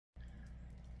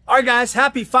Alright guys,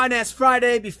 happy Finance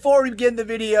Friday. Before we begin the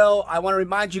video, I want to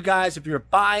remind you guys, if you're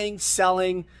buying,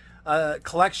 selling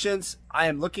collections, I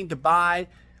am looking to buy.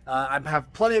 I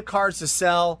have plenty of cards to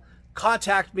sell.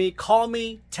 Contact me, call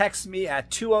me, text me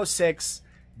at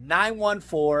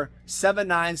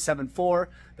 206-914-7974.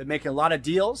 Been making a lot of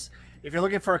deals. If you're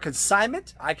looking for a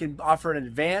consignment, I can offer an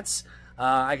advance.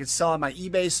 I can sell on my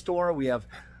eBay store. We have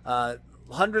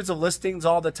hundreds of listings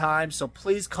all the time, so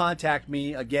please contact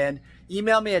me. Again,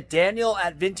 email me at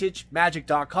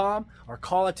daniel@vintagemagic.com or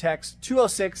call or text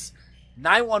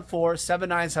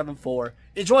 206-914-7974.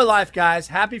 Enjoy life, guys.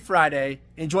 Happy Friday.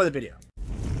 Enjoy the video.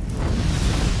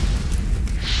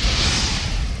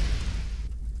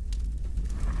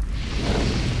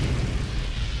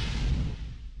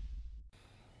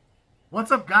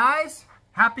 What's up, guys?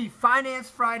 Happy Finance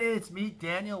Friday. It's me,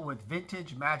 Daniel, with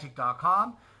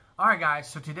VintageMagic.com. Alright guys,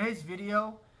 so today's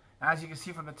video, as you can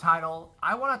see from the title,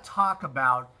 I want to talk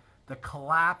about the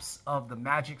collapse of the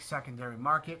Magic secondary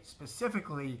market,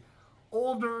 specifically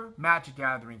older Magic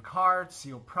Gathering cards,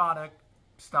 sealed product,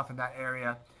 stuff in that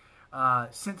area,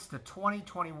 since the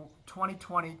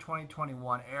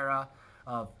 2020-2021 era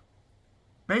of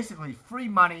basically free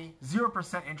money,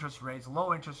 0% interest rates,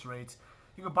 low interest rates.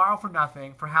 You could borrow for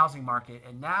nothing for housing market,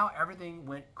 and now everything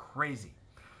went crazy.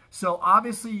 So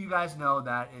obviously you guys know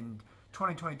that in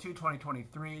 2022,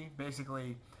 2023,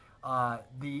 basically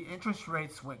the interest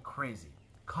rates went crazy,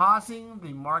 causing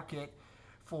the market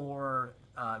for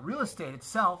real estate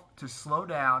itself to slow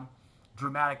down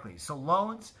dramatically. So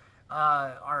loans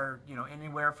are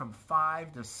anywhere from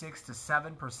 5 to 6 to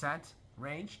 7%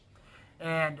 range,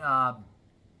 and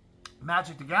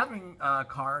Magic the Gathering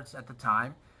cards at the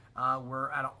time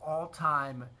were at an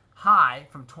all-time high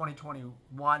from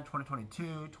 2021,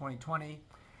 2022, 2020,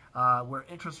 where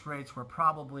interest rates were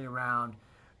probably around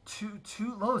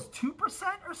low as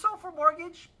 2% or so for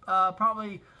mortgage.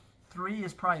 Probably 3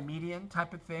 is probably median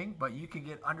type of thing, but you could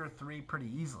get under 3 pretty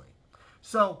easily.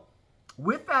 So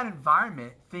with that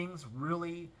environment, things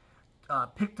really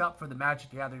picked up for the Magic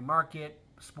the Gathering market,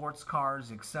 sports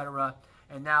cars, etc.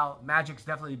 And now Magic's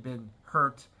definitely been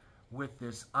hurt with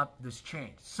this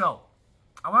change. So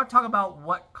I want to talk about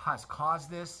what has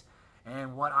caused this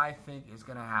and what I think is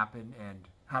going to happen and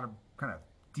how to kind of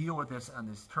deal with this on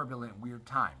this turbulent, weird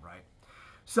time, right?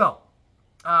 So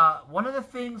one of the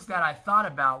things that I thought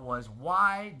about was,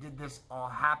 why did this all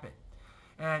happen?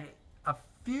 And a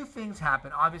few things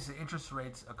happen. Obviously, interest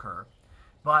rates occur,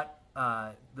 but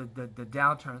the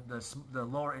downturn, the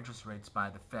lower interest rates by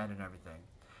the Fed and everything.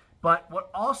 But what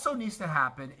also needs to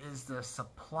happen is the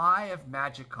supply of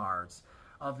Magic cards,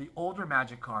 of the older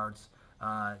Magic cards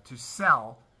to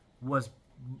sell, was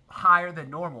higher than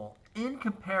normal in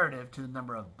comparative to the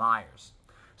number of buyers.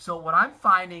 So what I'm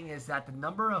finding is that the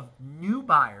number of new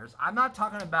buyers, I'm not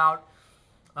talking about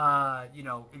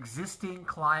existing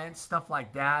clients, stuff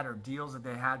like that, or deals that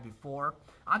they had before.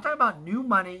 I'm talking about new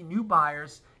money, new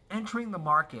buyers entering the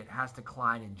market has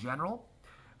declined in general.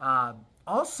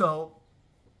 Also,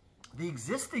 the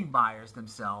existing buyers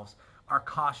themselves are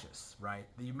cautious, right?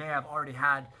 You may have already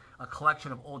had a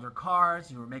collection of older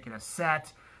cards, you were making a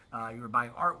set, you were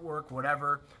buying artwork,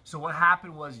 whatever. So what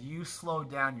happened was you slowed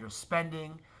down your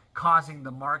spending, causing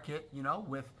the market,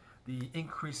 with the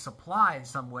increased supply in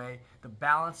some way, the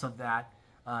balance of that,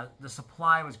 the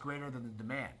supply was greater than the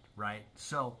demand, right?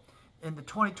 So in the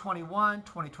 2021,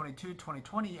 2022,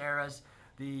 2020 eras,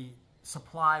 the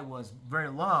supply was very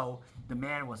low,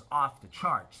 demand was off the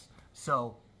charts.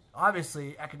 So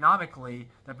obviously, economically,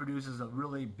 that produces a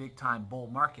really big-time bull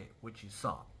market, which you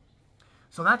saw.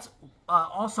 So that's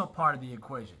also part of the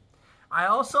equation. I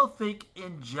also think,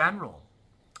 in general,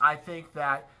 I think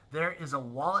that there is a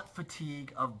wallet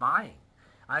fatigue of buying.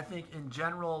 I think, in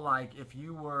general, like if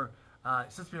you were,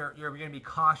 since you're going to be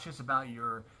cautious about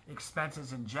your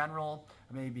expenses in general,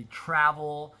 maybe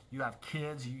travel, you have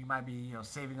kids, you might be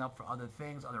saving up for other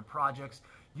things, other projects,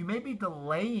 you may be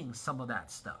delaying some of that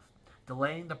stuff.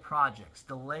 Delaying the projects,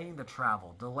 delaying the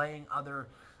travel, delaying other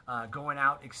going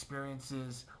out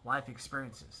experiences, life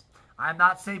experiences. I'm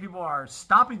not saying people are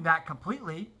stopping that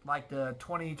completely, like the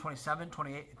 2008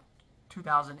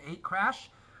 crash,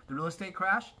 the real estate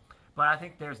crash, but I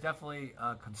think there's definitely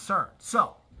a concern.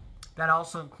 So that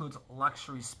also includes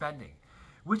luxury spending,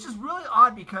 which is really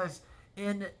odd because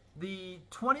in the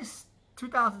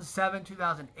 2007,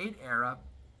 2008 era,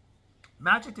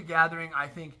 Magic the Gathering, I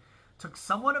think, took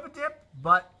somewhat of a dip,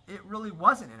 but it really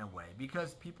wasn't in a way,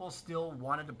 because people still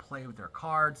wanted to play with their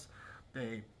cards.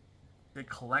 They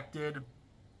collected.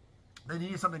 They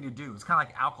needed something to do. It's kind of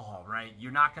like alcohol, right?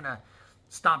 You're not going to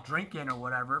stop drinking or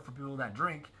whatever for people that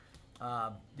drink.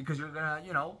 because you're gonna,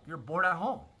 you're bored at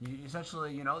home. You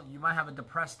essentially, you might have a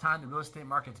depressed time. The real estate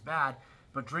market's bad,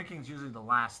 but drinking is usually the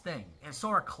last thing. And so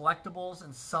are collectibles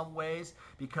in some ways,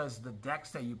 because the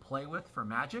decks that you play with for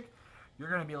Magic, you're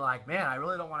gonna be like, man, I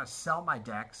really don't want to sell my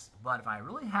decks, but if I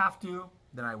really have to,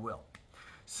 then I will.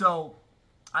 So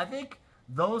I think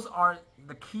those are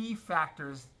the key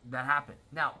factors that happen.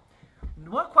 Now,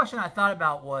 one question I thought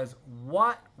about was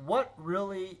what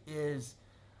really is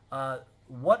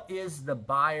what is the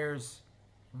buyer's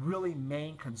really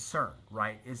main concern,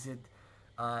 right? Is it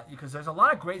because there's a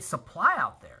lot of great supply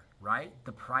out there, right?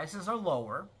 The prices are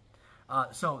lower,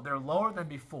 so they're lower than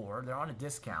before. They're on a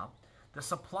discount. The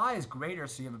supply is greater,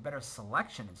 so you have a better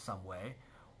selection in some way.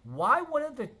 Why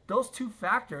wouldn't those two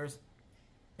factors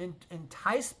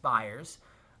entice buyers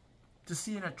to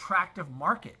see an attractive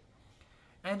market?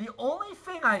 And the only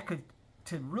thing I could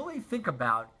to really think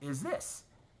about is this,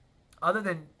 other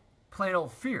than plain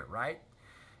old fear, right?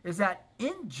 Is that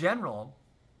in general,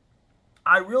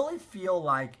 I really feel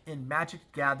like in Magic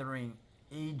Gathering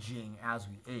aging as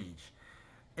we age,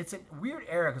 it's a weird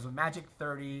era because with Magic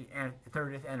 30 and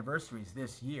 30th anniversaries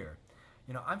this year,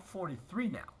 I'm 43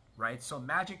 now, right? So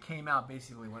Magic came out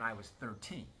basically when I was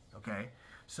 13, okay?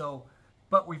 So,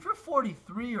 but if you're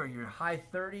 43 or you're high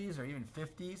 30s or even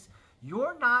 50s,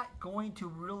 you're not going to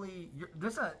really,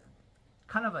 there's a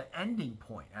kind of an ending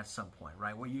point at some point,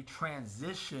 right? Where you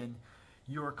transition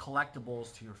your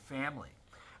collectibles to your family.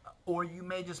 Or you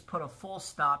may just put a full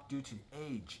stop due to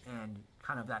age and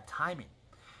kind of that timing.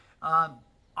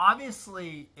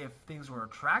 Obviously, if things were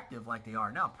attractive like they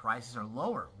are now, prices are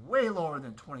lower, way lower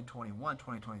than 2021,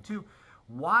 2022.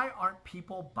 Why aren't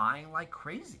people buying like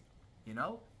crazy?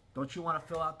 Don't you want to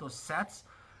fill out those sets?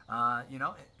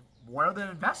 What are the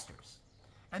investors?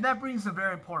 And that brings a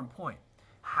very important point.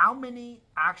 How many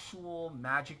actual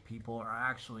Magic people are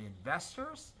actually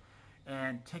investors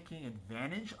and taking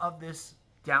advantage of this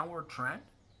downward trend?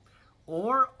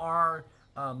 Or are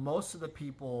most of the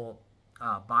people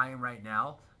buying right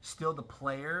now still the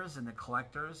players and the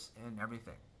collectors and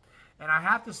everything? And I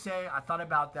have to say, I thought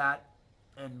about that,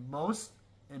 and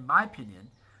in my opinion,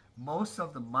 most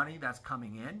of the money that's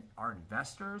coming in are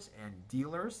investors and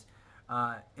dealers,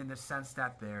 in the sense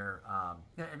that they're,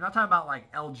 I'm not talking about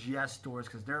like LGS stores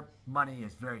because their money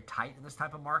is very tight in this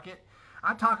type of market.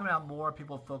 I'm talking about more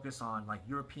people focus on like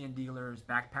European dealers,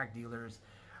 backpack dealers,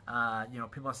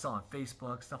 people that sell on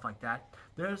Facebook, stuff like that.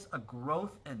 There's a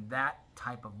growth in that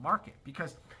type of market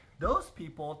because those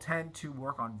people tend to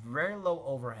work on very low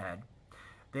overhead.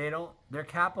 Their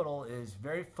capital is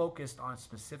very focused on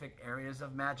specific areas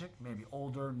of Magic, maybe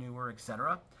older, newer,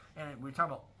 etc. And when we talk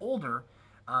about older,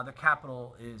 the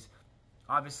capital is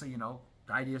obviously,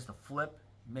 the idea is to flip,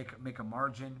 make a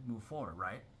margin, move forward,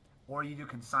 right? Or you do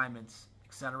consignments,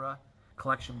 etc.,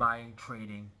 collection buying,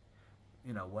 trading,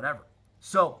 whatever.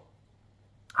 So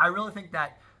I really think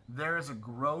that there is a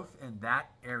growth in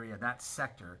that area, that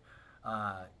sector.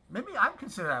 Maybe I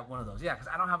consider that one of those. Yeah, because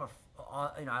I don't have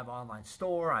I have an online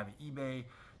store, I have an eBay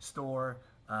store.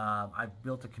 I've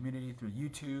built a community through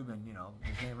YouTube and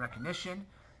there's name recognition.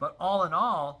 But all in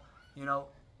all,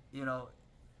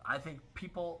 I think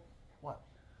people. What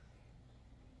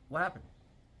happened?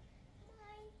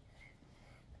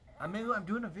 I'm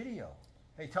doing a video.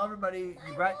 Hey, tell everybody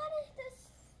you grad.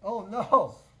 Oh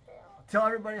no! Tell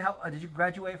everybody how did you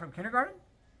graduate from kindergarten?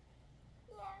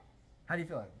 Yeah. How do you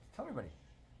feel? Tell everybody.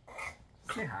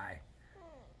 Say hi.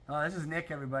 Oh, this is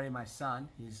Nick, everybody, my son.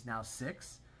 He's now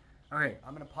 6. Okay,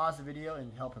 I'm gonna pause the video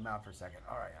and help him out for a second.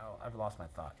 All right, I've lost my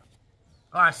thought.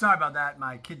 All right, sorry about that.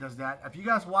 My kid does that. If you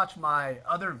guys watch my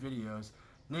other videos,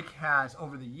 Nick has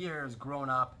over the years grown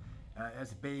up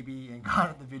as a baby and got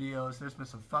into the videos. There's been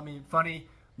some funny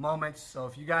moments. So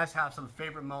if you guys have some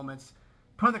favorite moments,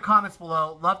 put in the comments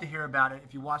below. Love to hear about it.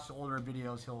 If you watch the older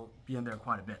videos, he'll be in there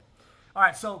quite a bit. All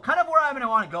right, so kind of where I'm going to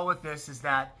want to go with this is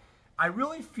that I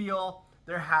really feel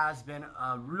there has been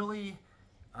a really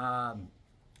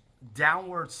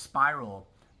downward spiral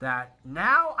that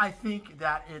now I think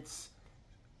that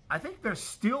I think there's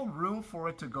still room for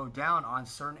it to go down on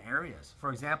certain areas. For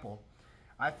example,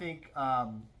 I think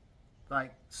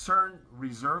like certain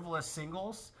reserve list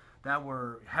singles that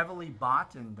were heavily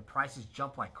bought and the prices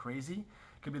jumped like crazy.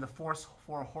 It could be the four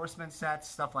horsemen sets,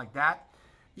 stuff like that.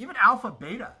 Even alpha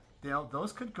beta,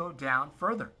 those could go down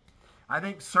further. I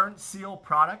think certain sealed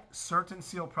products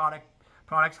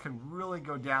can really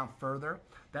go down further.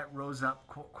 That rose up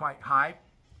quite high.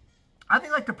 I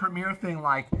think like the premier thing,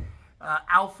 like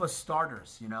alpha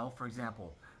starters, for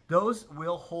example, those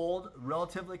will hold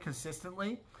relatively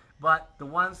consistently, but the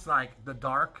ones like the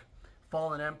dark,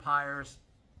 fallen empires,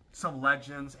 some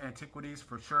legends, antiquities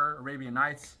for sure, Arabian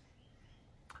Nights.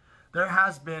 There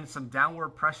has been some downward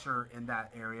pressure in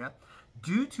that area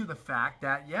due to the fact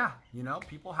that, yeah,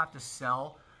 people have to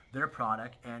sell their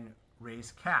product and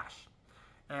raise cash.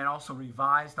 And also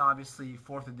revised, obviously,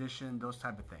 4th edition, those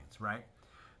type of things, right?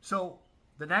 So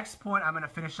the next point I'm going to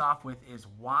finish off with is,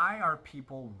 why are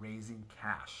people raising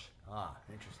cash?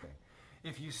 Interesting.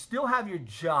 If you still have your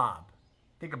job,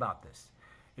 think about this.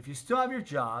 If you still have your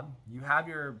job, you have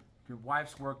your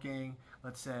wife's working,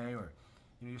 let's say, or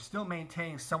you're still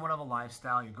maintaining somewhat of a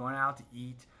lifestyle, you're going out to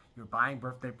eat, you're buying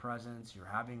birthday presents, you're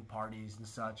having parties and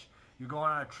such, you're going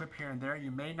on a trip here and there.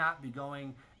 You may not be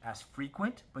going as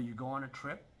frequent, but you go on a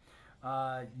trip.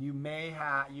 You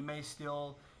may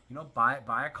still,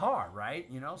 buy a car, right?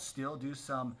 Still do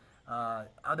some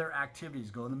other activities,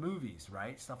 go to the movies,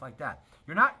 right? Stuff like that.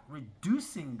 You're not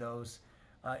reducing those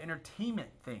entertainment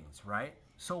things, right?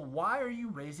 So why are you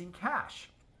raising cash?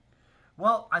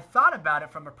 Well, I thought about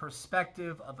it from a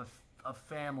perspective of a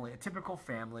family, a typical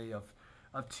family of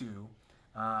two,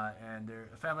 and they're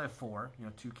a family of 4,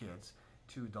 2 kids,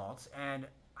 2 adults, and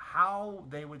how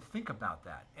they would think about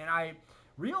that. And I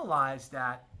realized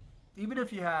that even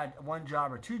if you had 1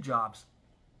 job or 2 jobs,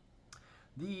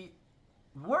 the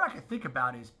word I could think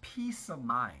about is peace of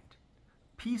mind.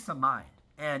 Peace of mind.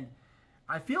 And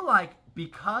I feel like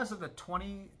because of the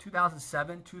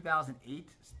 2007, 2008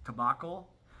 debacle,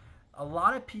 a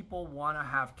lot of people want to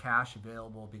have cash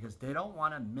available because they don't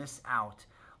want to miss out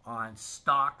on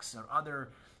stocks or other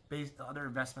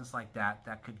investments like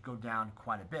that could go down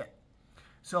quite a bit.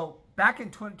 So back in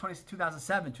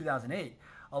 2007, 2008,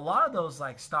 a lot of those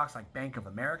like stocks like Bank of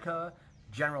America,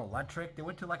 General Electric, they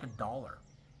went to like $1.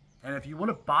 And if you would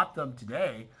have bought them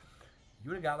today, you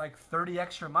would have got like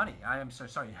 30x your money. I am so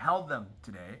sorry, you held them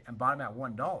today and bought them at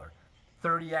 $1.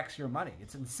 30x your money.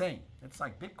 It's insane. It's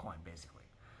like Bitcoin basically.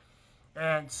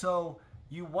 And so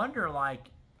you wonder, like,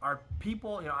 are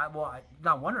people, I'm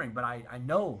not wondering, but I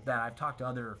know that I've talked to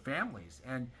other families,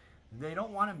 and they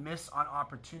don't want to miss on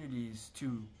opportunities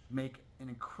to make an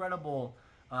incredible,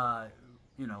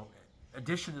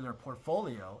 addition to their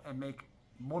portfolio and make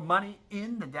more money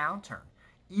in the downturn,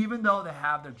 even though they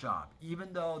have their job,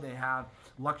 even though they have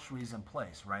luxuries in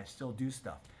place, right? Still do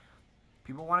stuff.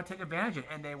 People want to take advantage of it,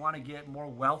 and they want to get more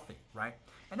wealthy, right?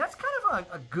 And that's kind of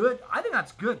a good, I think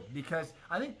that's good, because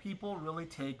I think people really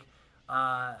take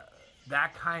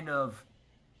that kind of,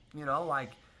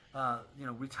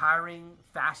 retiring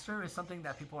faster is something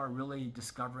that people are really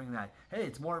discovering, that, hey,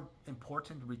 it's more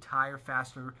important to retire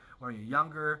faster when you're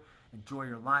younger, enjoy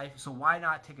your life. So why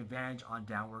not take advantage on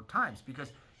downward times?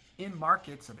 Because in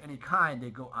markets of any kind, they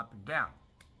go up and down.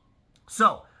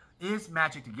 So is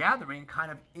Magic the Gathering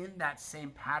kind of in that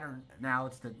same pattern now?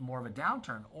 It's more of a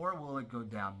downturn, or will it go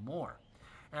down more?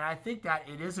 And I think that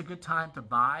it is a good time to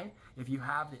buy if you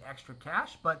have the extra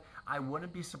cash, but I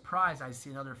wouldn't be surprised I see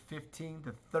another 15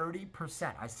 to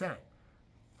 30%. I said it,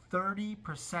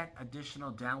 30%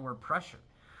 additional downward pressure.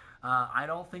 I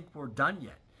don't think we're done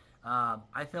yet.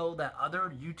 I know that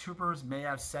other YouTubers may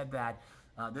have said that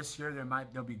this year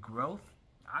there'll be growth.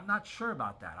 I'm not sure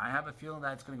about that. I have a feeling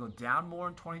that it's going to go down more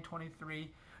in 2023.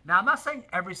 Now, I'm not saying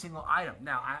every single item.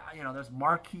 Now, there's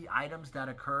marquee items that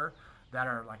occur that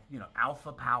are like,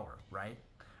 alpha power, right?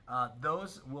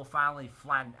 Those will finally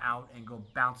flatten out and go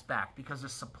bounce back, because the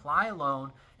supply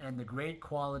alone and the great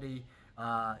quality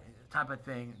type of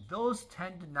thing, those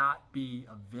tend to not be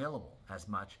available as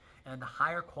much. And the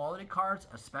higher quality cards,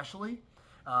 especially,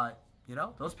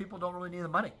 those people don't really need the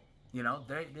money.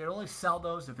 They only sell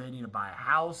those if they need to buy a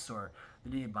house, or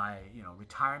they need to buy,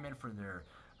 retirement for their,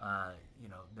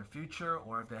 their future,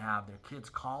 or if they have their kids'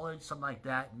 college, something like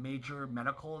that, major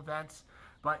medical events.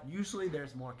 But usually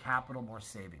there's more capital, more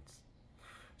savings.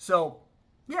 So,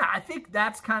 yeah, I think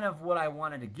that's kind of what I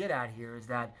wanted to get at here, is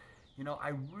that,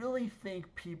 I really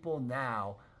think people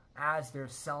now, as they're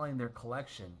selling their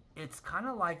collection, it's kind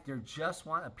of like they just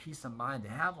want a peace of mind. They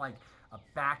have like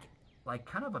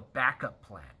kind of a backup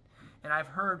plan. And I've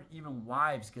heard even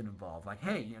wives get involved, like,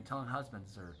 hey, telling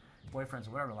husbands or boyfriends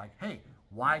or whatever, like, hey,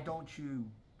 why don't you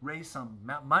raise some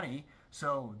money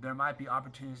so there might be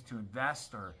opportunities to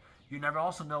invest, or you never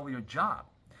also know your job.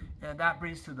 And that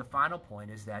brings to the final point,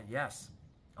 is that, yes,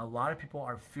 a lot of people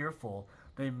are fearful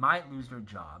they might lose their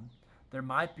job. There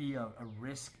might be a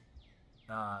risk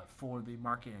for the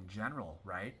market in general,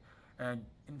 right? And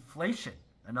inflation,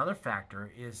 another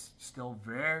factor, is still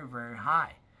very, very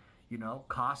high.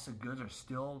 Costs of goods are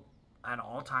still at an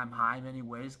all-time high in many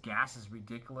ways. Gas is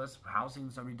ridiculous.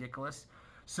 Housings are ridiculous.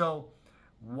 So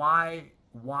why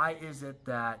is it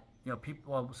that,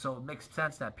 people, so it makes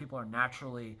sense that people are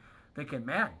naturally thinking,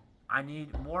 man, I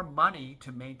need more money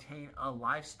to maintain a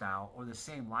lifestyle or the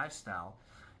same lifestyle.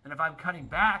 And if I'm cutting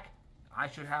back, I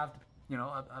should have,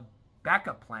 a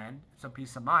backup plan, some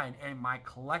peace of mind, and my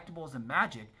collectibles and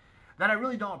magic that I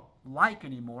really don't like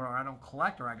anymore, or I don't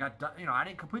collect, or I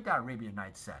didn't complete that Arabian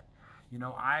Nights set.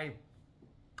 I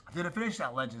didn't finish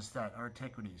that Legends set or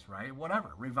Antiquities, right?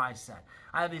 Whatever, revised set.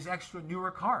 I have these extra newer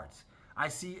cards. I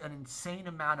see an insane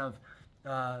amount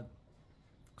of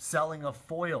selling of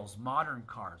foils, modern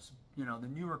cards, the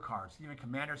newer cards, even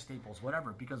Commander staples,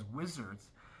 whatever, because Wizards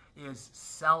is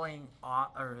selling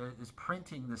or is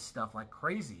printing this stuff like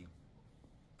crazy.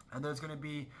 And there's going to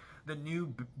be the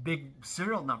new big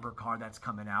serial number card that's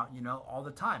coming out, all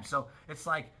the time. So it's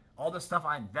like all the stuff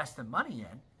I invested money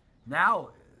in. Now,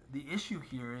 the issue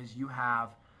here is you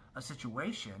have a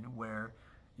situation where,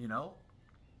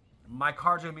 my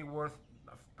cards are going to be worth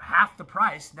half the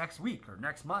price next week or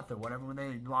next month or whatever when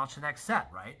they launch the next set,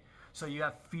 right? So you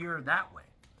have fear that way.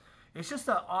 It's just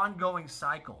an ongoing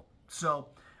cycle. So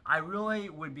I really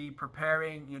would be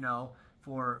preparing,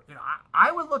 for,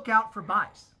 I would look out for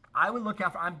buys. I would look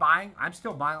out for, I'm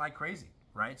still buying like crazy,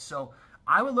 right? So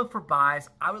I would look for buys.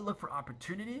 I would look for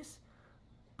opportunities.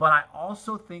 But I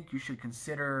also think you should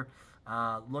consider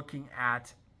looking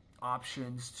at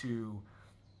options to,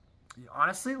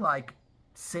 honestly, like,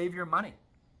 save your money.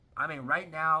 I mean, right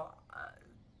now,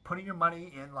 putting your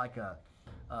money in like a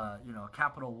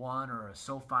Capital One or a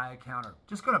SoFi account, or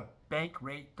just go to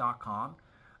bankrate.com.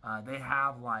 They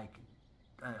have like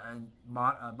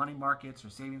money markets or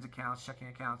savings accounts, checking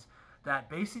accounts that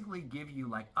basically give you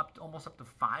like almost up to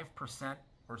 5%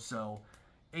 or so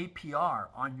APR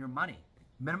on your money.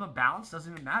 Minimum balance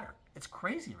doesn't even matter. It's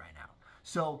crazy right now.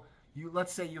 So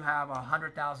let's say you have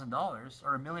 $100,000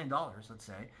 or $1 million, let's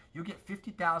say, you get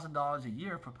 $50,000 a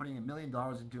year for putting $1 million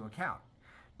into account.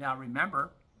 Now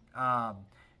remember,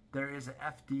 there is an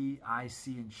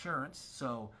FDIC insurance,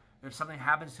 so if something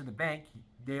happens to the bank,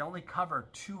 they only cover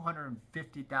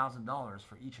 $250,000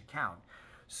 for each account.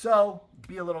 So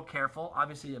be a little careful.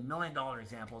 Obviously, $1 million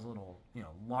example is a little,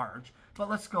 large, but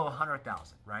let's go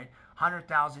 100,000, right?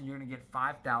 100,000, you're going to get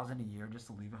 5,000 a year just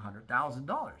to leave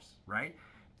 $100,000, right?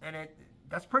 And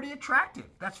that's pretty attractive.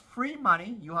 That's free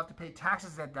money. You'll have to pay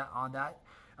taxes on that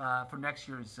for next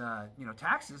year's,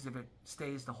 taxes. If it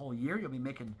stays the whole year, you'll be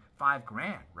making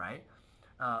 $5,000, right?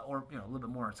 Or a little bit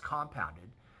more. It's compounded.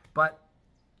 But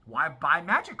why buy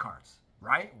magic cards,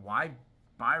 right? Why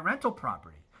buy rental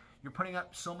property? You're putting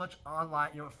up so much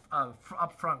online,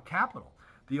 upfront capital.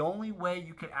 The only way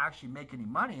you could actually make any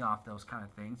money off those kind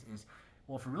of things is,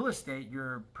 well, for real estate,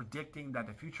 you're predicting that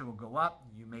the future will go up.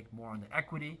 You make more on the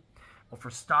equity. Well, for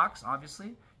stocks,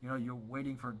 obviously, you're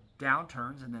waiting for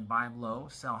downturns and then buy them low,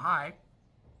 sell high.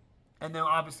 And then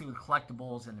obviously with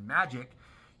collectibles and magic,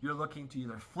 you're looking to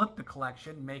either flip the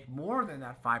collection, make more than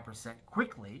that 5%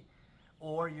 quickly,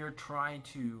 or you're trying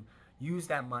to use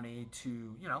that money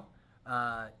to,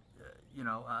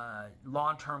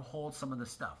 long-term hold some of the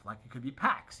stuff. Like it could be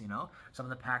packs, some of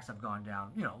the packs have gone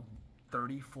down,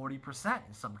 30, 40%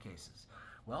 in some cases.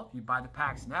 Well, if you buy the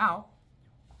packs now,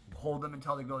 hold them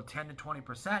until they go 10 to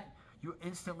 20%, you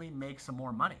instantly make some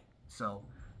more money. So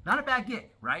not a bad gig,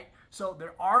 right? So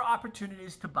there are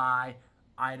opportunities to buy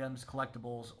items,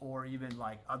 collectibles, or even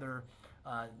like other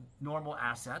normal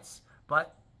assets,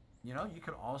 but you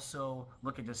could also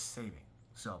look at just saving.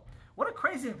 So what a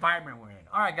crazy environment we're in.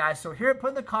 All right, guys, so here, put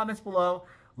in the comments below.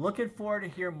 Looking forward to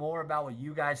hear more about what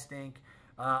you guys think.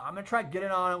 I'm going to try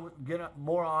to get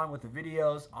more on with the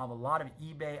videos. I have a lot of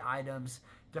eBay items,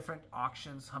 different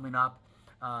auctions coming up.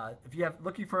 If you have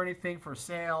looking for anything for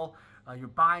sale, you're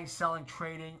buying, selling,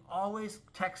 trading, always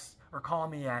text or call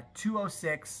me at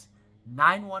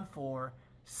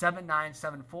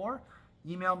 206-914-7974.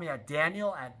 Email me at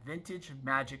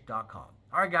daniel@vintagemagic.com.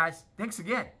 All right, guys. Thanks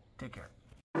again. Take care.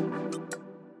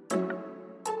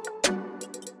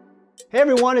 Hey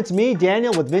everyone, it's me,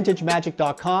 Daniel with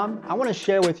VintageMagic.com. I want to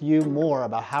share with you more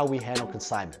about how we handle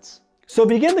consignments. So to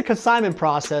begin the consignment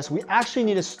process, we actually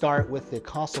need to start with the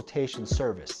consultation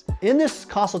service. In this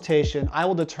consultation, I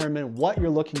will determine what you're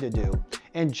looking to do.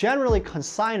 And generally,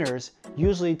 consigners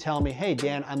usually tell me, hey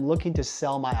Dan, I'm looking to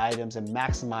sell my items and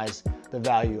maximize the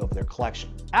value of their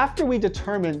collection. After we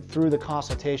determine through the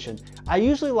consultation, I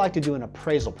usually like to do an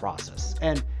appraisal process.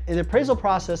 And an appraisal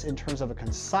process in terms of a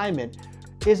consignment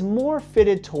is more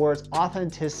fitted towards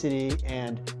authenticity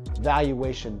and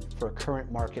valuation for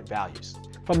current market values.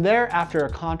 From there, after a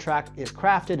contract is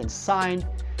crafted and signed,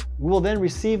 we will then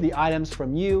receive the items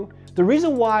from you. The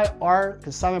reason why our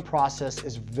consignment process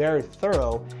is very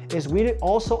thorough is we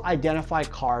also identify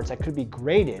cards that could be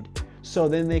graded so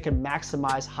then they can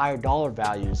maximize higher dollar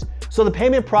values. So the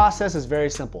payment process is very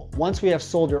simple. Once we have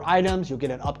sold your items, you'll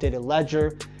get an updated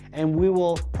ledger, and we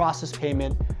will process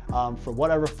payment for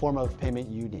whatever form of payment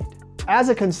you need. As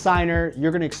a consigner,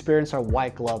 you're gonna experience our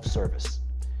white glove service.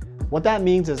 What that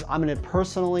means is I'm gonna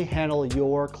personally handle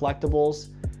your collectibles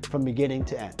from beginning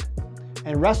to end.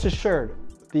 And rest assured,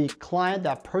 the client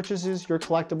that purchases your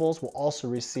collectibles will also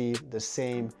receive the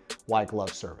same white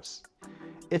glove service.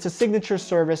 It's a signature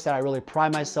service that I really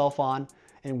pride myself on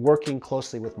in working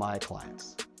closely with my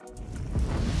clients.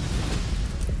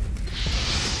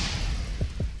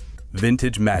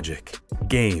 Vintage Magic.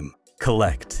 Game,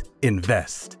 collect,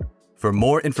 invest. For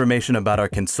more information about our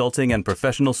consulting and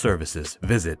professional services,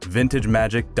 visit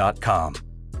vintagemagic.com.